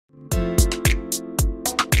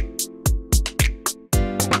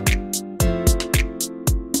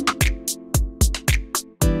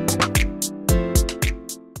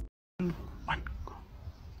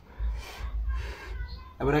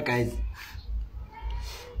Yabona guys.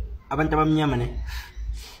 Abantu abamnyama ne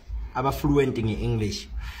aba fluent in English.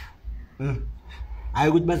 I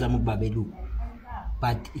would bazama ukubabelu.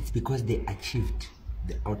 But it's because they achieved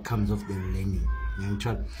the outcomes of their learning.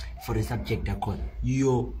 For a subject I call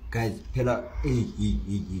yo guys phela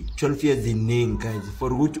 12 years in name guys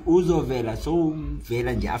for which uzovela so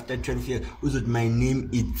vela nje after 12 years uzothi my name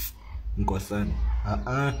it's Nkosana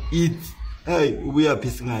it's hey we are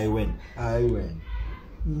pissing I went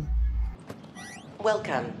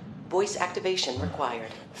Welcome. Voice activation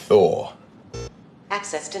required. Thor.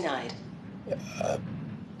 Access denied.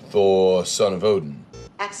 Thor, son of Odin.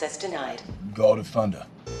 Access denied. God of thunder.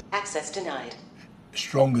 Access denied.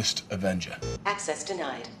 Strongest Avenger. Access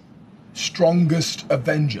denied. Strongest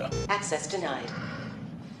Avenger. Access denied.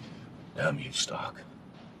 Damn you, Stark.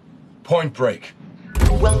 Point Break.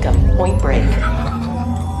 Welcome, Point Break.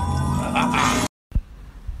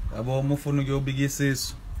 Abo mufuna ukuyobikisa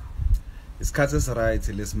isu. Isikhathi esiright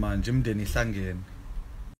lesimanje imndeni ihlangene.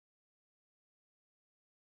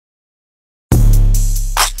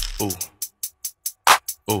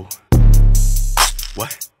 Oh.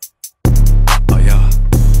 What? Oh yeah.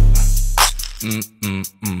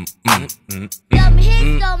 Them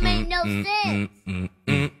hits don't make no sense.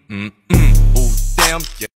 Oh damn.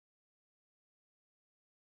 Yeah.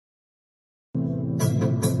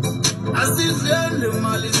 Asidlele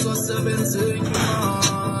mali so sebenze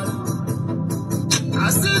imali.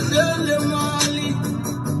 Asidlele mali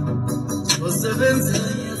so sebenze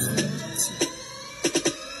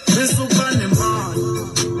besukane mali.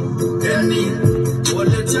 Eni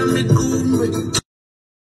oletha mikumbe.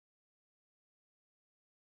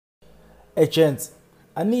 Agents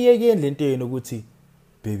aniyekeni lento yenu ukuthi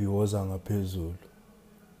baby woza ngaphezulu.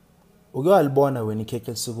 Uke walibona wena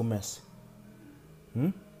ikhekhe lisukumese.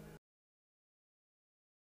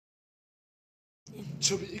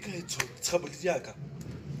 Chobi ikayitho chabo liyaka.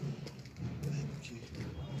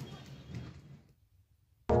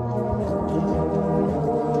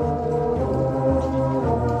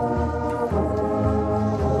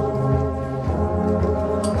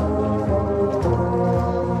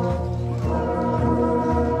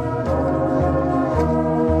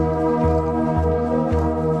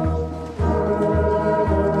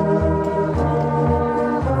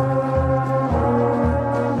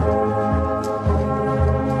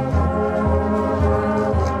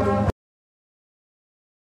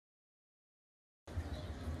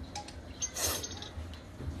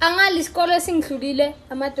 Angali isikolo esingidlulile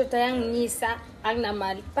amadoda yanginyisa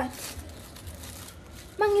akunamali but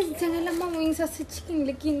mangizithengela ama-wings ase-chicken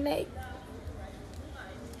licken like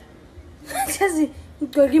jazi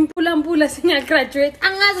ngigcoka impulampula singagraduate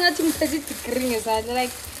angazi ngathi ngiphethe i-degree ngesandla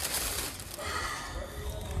like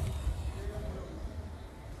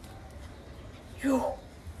yo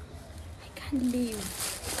I can't live.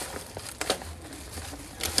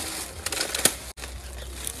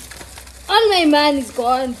 All my money is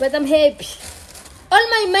gone, but I'm happy. All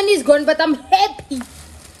my money is gone, but I'm happy.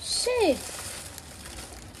 Shit.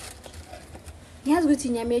 Ngiyazi ukuthi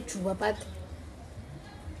inyama ejuba but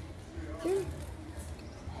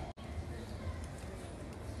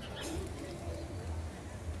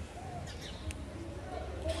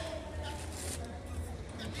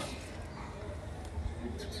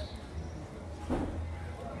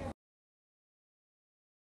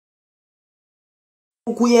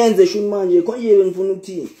ukuyenze shuni manje konje ngifuna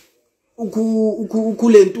ukuthini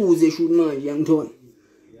ukulentuze shuni manje yangithola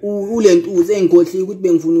ulentuze engikhohliwe ukuthi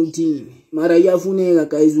bengifuna ukuthini mara iyafuneka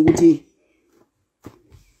guys ukuthi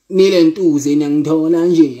nilentuze niyangithola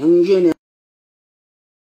nje angishene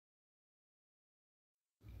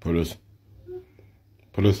Police.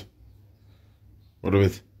 What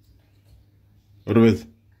with?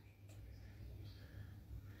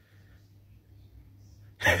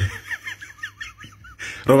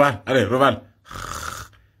 Roban,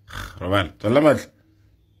 salamat.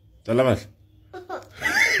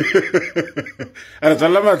 Are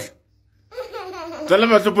salamat.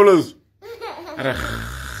 Salamat to police. Are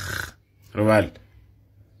Roban.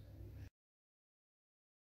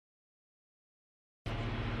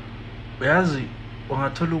 Uyazi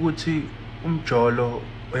ungathola ukuthi umjolo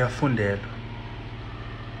uyafundela.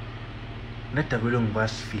 Nedabelo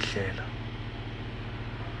ngibasifihlela.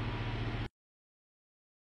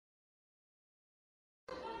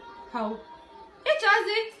 How?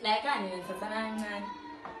 Ijazi like ngithathana kancane.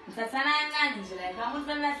 Ngithathana kancane nje like umuntu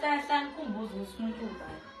fanele ngikhumbuze umuntu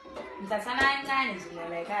ubani. Ngithathana kancane nje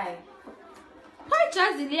like hayi. Hayi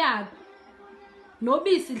ijazi liyaphi?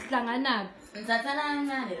 Nobisi lihlangana. Ngithathana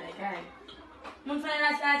kancane like hayi. Umuntu fanele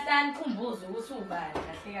ngikhumbuze ukuthi ubani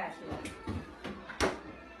kahle kahle.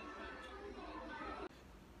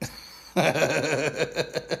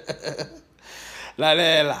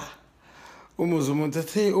 Lalela. Umuzi umuntu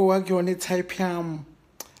ethi owakuyona itype yami.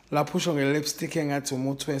 Lapho usho nge-lipstick engathi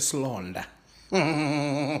umuthi wesilonda.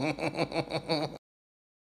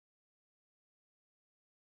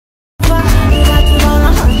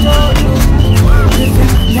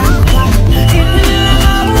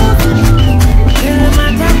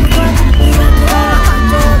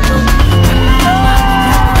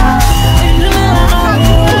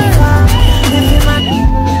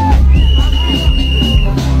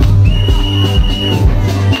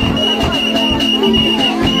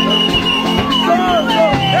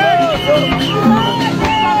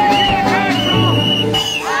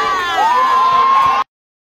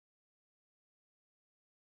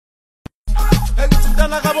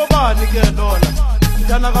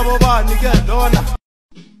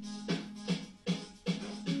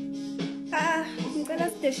 Ngicela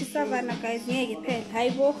sideshi savana guys ngeke phela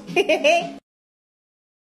hayibo.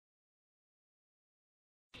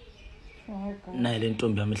 Nayi le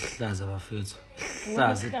ntombi yami ihlaza bafethu.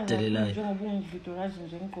 Ihlaza idelelayo. Njengoba ungividiyo kaje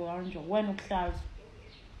nje ngigqoka kanje wena ukuhlaza.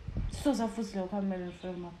 Sizoza futhi lo camera in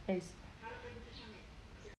front of my face.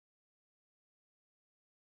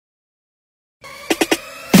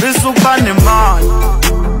 Risuka nemali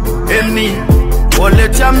emini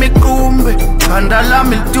oletha mikumbe khanda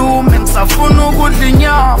lami litume ngisafuna ukudla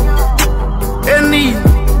inyama enini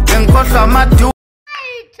engikhohlwa amadu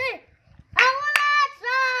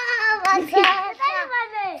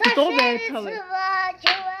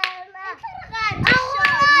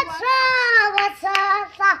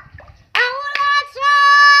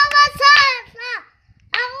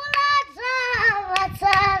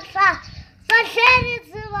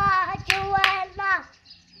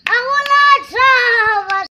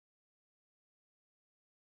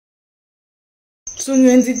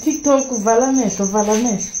Sungenzi Tik Tok vala mehlo.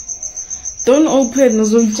 Don't open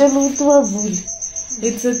uzongitshela ukuthi wavule.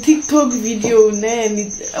 It's a Tik Tok video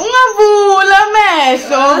nene. Ungavula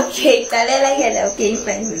mehlo. Okay, qalela ke la okay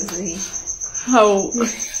fine. How?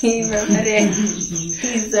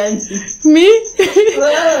 Mzansi. Me?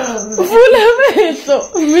 Vula mehlo.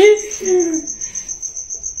 Me?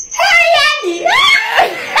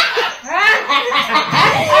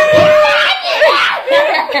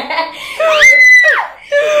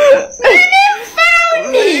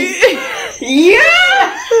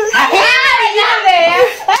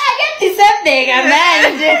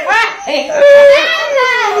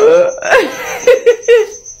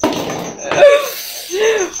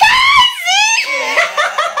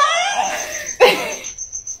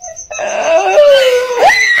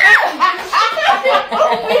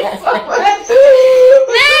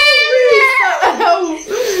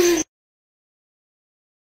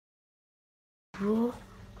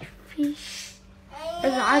 Fish.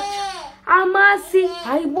 Amasi.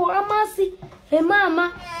 Hayibo amasi. Hey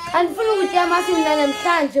mama, anifuna ukutya amasi mina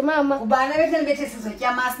namhlanje mama. Ubani betheni bethe sizotya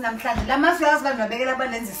amasi namhlanje. La masi uyazi ba nibekela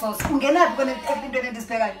abanenza isosi. Ungenaphi kone into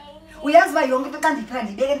endisiphekayo? Uyazi ba yonke into xa ndiyipheka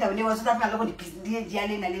ndibeke endaweni ewaso ukuthi ngaloko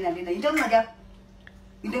ndiyalena lena. Into engxaki.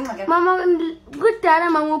 Mama kudala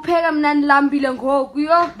mama upheka mina ndilambile ngoku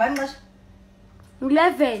yo. Bani xesha?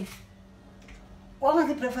 11.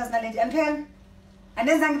 Wangenza ibreakfast nalenti. Andiphekanga.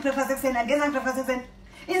 Andenzanga ibreakfast ekseni.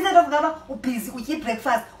 Instead of ngaba ubhizi utya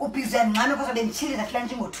ibreakfast, ubhizi uyangxama because bendichile that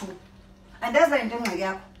lunch ngo2. Andazi into engxaki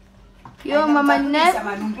yakho. Yo mama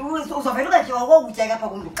never. Uzovela ukatya okokutya kapha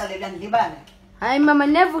kundiqalela ndilibala. Hayi mama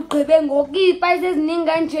never ugqibe ngoku iipayisi eziningi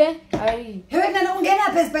kanje. Hayi. Hey wena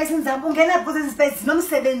ungenaphi ezipayisini zam? Ungenaphi kuze izipayisi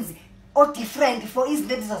nomsebenzi o different for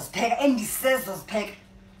izinto endizozipheka endisezozipheka.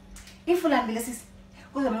 Ifulambile sisi.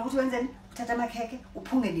 Kuzomela ukuthi wenzeni? Uthatha amakheke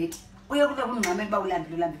uphunge neti. Uye kuthi kungqamela ba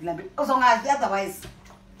ulambile. Uzongazi otherwise.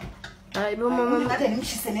 Hayi bo mama ngathi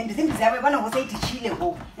nimshise nembizi imbizi bana ngosayidishile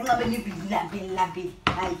ngoku. Enqabe nibhilambile.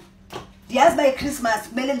 Hayi. Ndiyazi by Christmas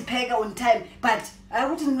kumele ndipheke on time but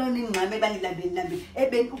akuthi ninqame banilambile.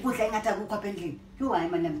 Ebeni ukudla engathi akukho apha endlini. Yo hayi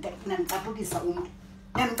man namcaphukisa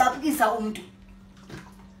umuntu.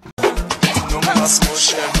 Noma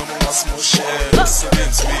ngasimoshela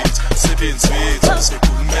sebenzi wethu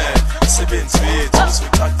sekhulumela sebenzi wethu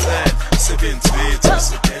seqaxela sebenzi wethu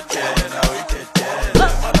sekekela uyikekela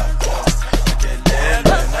malapho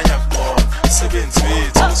kelela nayakho sebenzi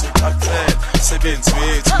wethu seqaxela sebenzi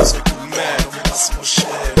wethu sekhulumela noma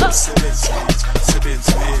ngasimoshela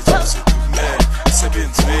sebenzi wethu sekhulumela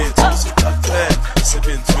sebenzi wethu seqaxela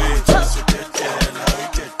sebenzi wethu sekekela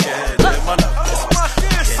uyikekela malapho.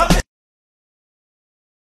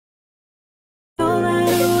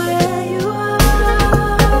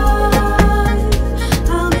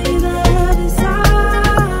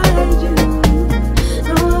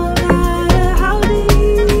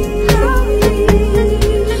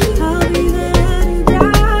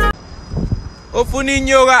 ngibona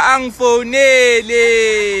inyoka angifonele.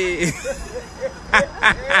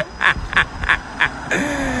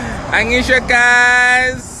 Angisho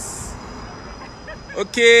guys.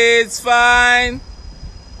 Okay, it's fine.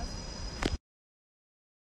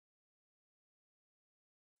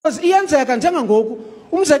 Iyenzeka njengangoku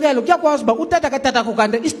umzekelo kuyakwazi uba utata katatakho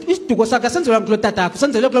kanti isiduko sakhe senzelwa kulo tatakho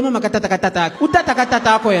senzelwe kulo mama katata katatakho utata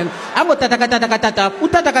katatakho yena angotata katatakho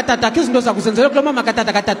utata katatakho izinto zakho senzelwe kulo mama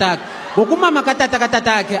katata katatakho ngokumama katata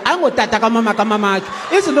katatakhe angotata kamama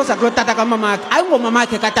kamamakhe izinto zakulo tata kamamakhe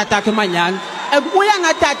ayingomamakhe katatakhe manyana uya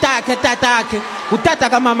ngatatakhe utata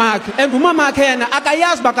kamamakhe and umamakhe yena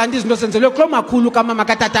akayazi uba kanti izinto senzelwe kulo makhulu kamama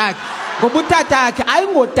katatakhe ngoba utatakhe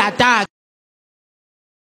ayingotatakhe.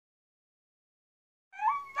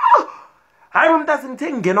 Hayi mntasi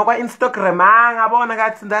ngithe ngingena kwa Instagram ngabona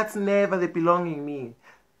ngathi that's never the belonging me.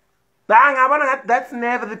 Ngabona ngathi that's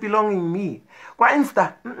never the belonging me. Kwa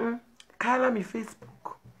Insta, khala mi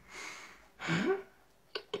Facebook.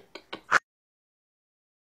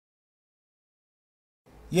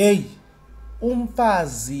 Yey,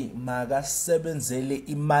 umfazi makasebenzele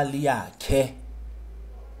imali yakhe.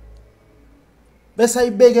 Bese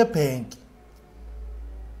ayibeke ebank.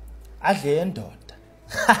 Adle yendoda.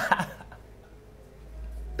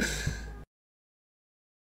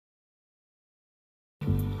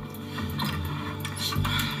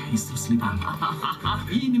 He's still sleeping.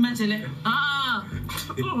 Yini manje le?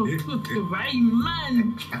 Right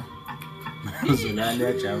man. Uzolala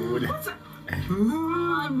yajabula.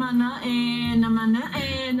 Mana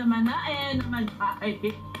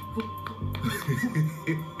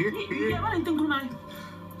yabona into ngikhuluma.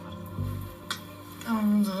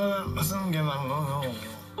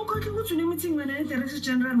 Ukhohle ukuthi une-meeting wena ne-director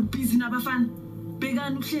general busy nabafana.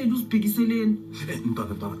 Bekani ukuhleli uzibhekiseleni.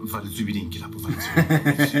 Mntwana mfana izwibilingi lapho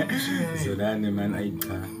mfana. Zolane man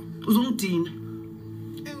ayicha. Uzongidina.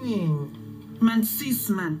 Man sis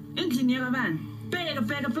man. Endlini yakabani. Bheka.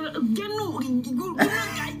 Kuyanuka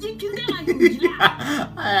ayikho into enganuki la.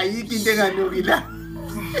 Ayikho into enganuki la.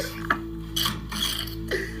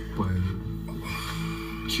 Boy.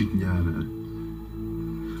 Cute nyana.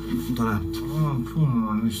 Mntwana.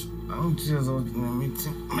 Phuma ngisho. Angithiza ukuthi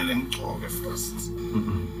ne-meeting kumele ngigcoke first.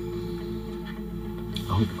 I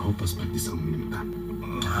hope asibhadisa mina.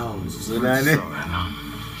 Hawu Zolane.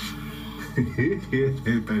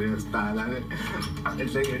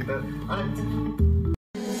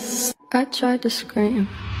 I tried to scream,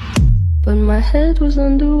 but my head was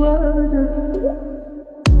underwater.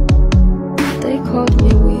 They called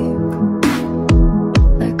me weak,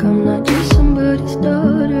 like I'm not just somebody's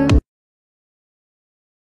daughter.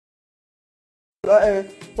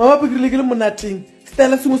 Mama pikirikile monating.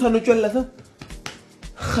 Stella se mo sa no tswella sa.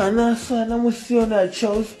 Khana sana mo siona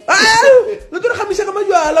Charles. Le tlo khamisa ka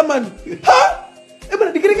majwala man. Ha? E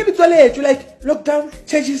bona dikireke di tswaletswe like lockdown,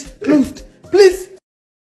 churches closed. Please.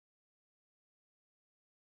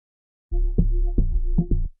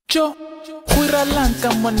 Cho, kuira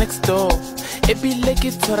lanka mo next door. Ebile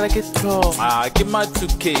ke tsara ke tlo. Ke ma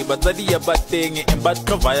 2K batsadi ya bateng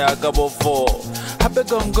embatlo vaya ka bo 4. Hape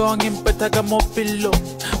gongong impeta ka mo pillow.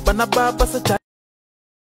 Bana ba sa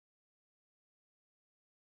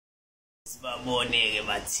Baboneke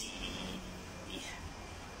bathi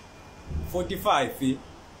 45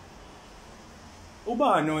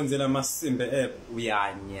 ubani wenzela amasimbe app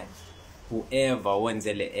uyanya whoever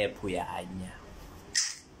wenzele app uyanya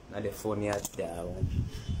nale phone yadawa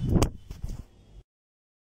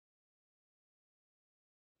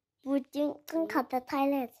Pudding cut the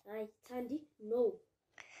toilet. Tandy, no.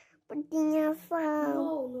 Pudding a farm.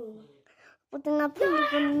 No. Pudding a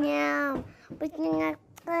pudding. Pudding a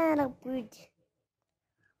good.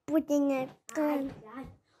 Pudding a good.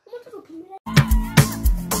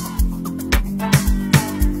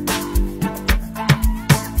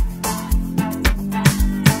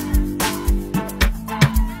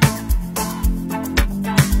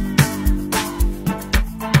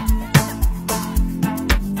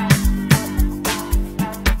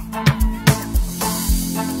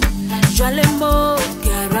 Jalembo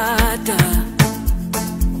garata,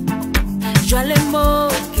 Jalembo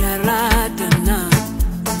garata na,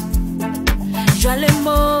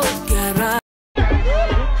 Jalembo garata.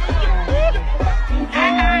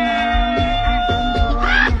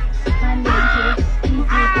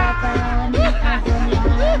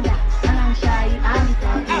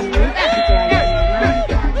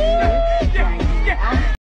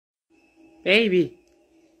 Baby.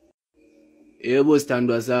 Yebo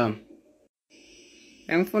sithandwa sami.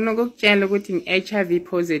 Ngifuna ukukutshela ukuthi ngi-HIV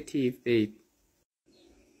positive babe.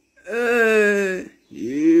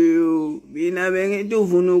 Yo, mina bengithi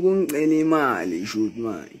ufuna ukungicela imali shoot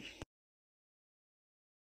manje.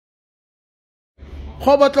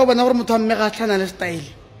 Go batla bona gore motho a mme ga tlhana le style.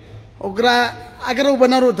 O kra a kere o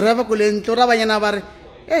bona ro driver ko lentlo ra banyana ba re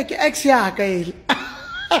ke ex ya ka ele.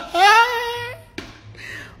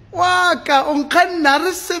 Waka on khanna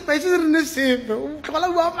re sepe se re ne sepe. O tlhola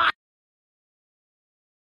bua.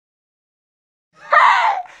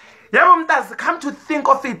 Yabo mntazi, come to think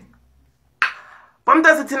of it.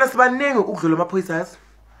 Bomntazi thina sibaningi ukudlula amaphoyisa.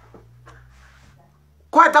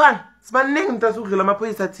 Kwata kana sibaningi mntazi ukudlula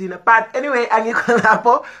amaphoyisa thina. But anyway, angikho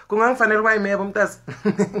lapho kungangifanele ukuba yime bomntazi.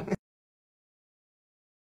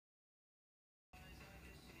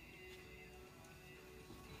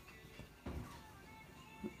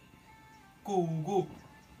 Go.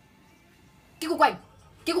 Kiko kwai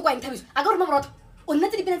nthabiso. A ka re mabroto. O nna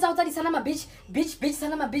tse dipena tsa go tsa di sana ma bitch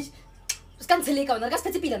sana ma bitch. Ska ntsheleka wena ka se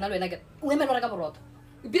fetse pila nna le wena ka. O emela re ka boroto.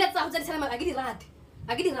 Dipena tsa go tsa di sana ma a ke di rate.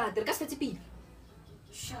 Re ka se fetse pila.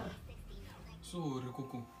 Sure. Sorry,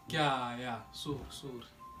 Coco. Yeah, sorry.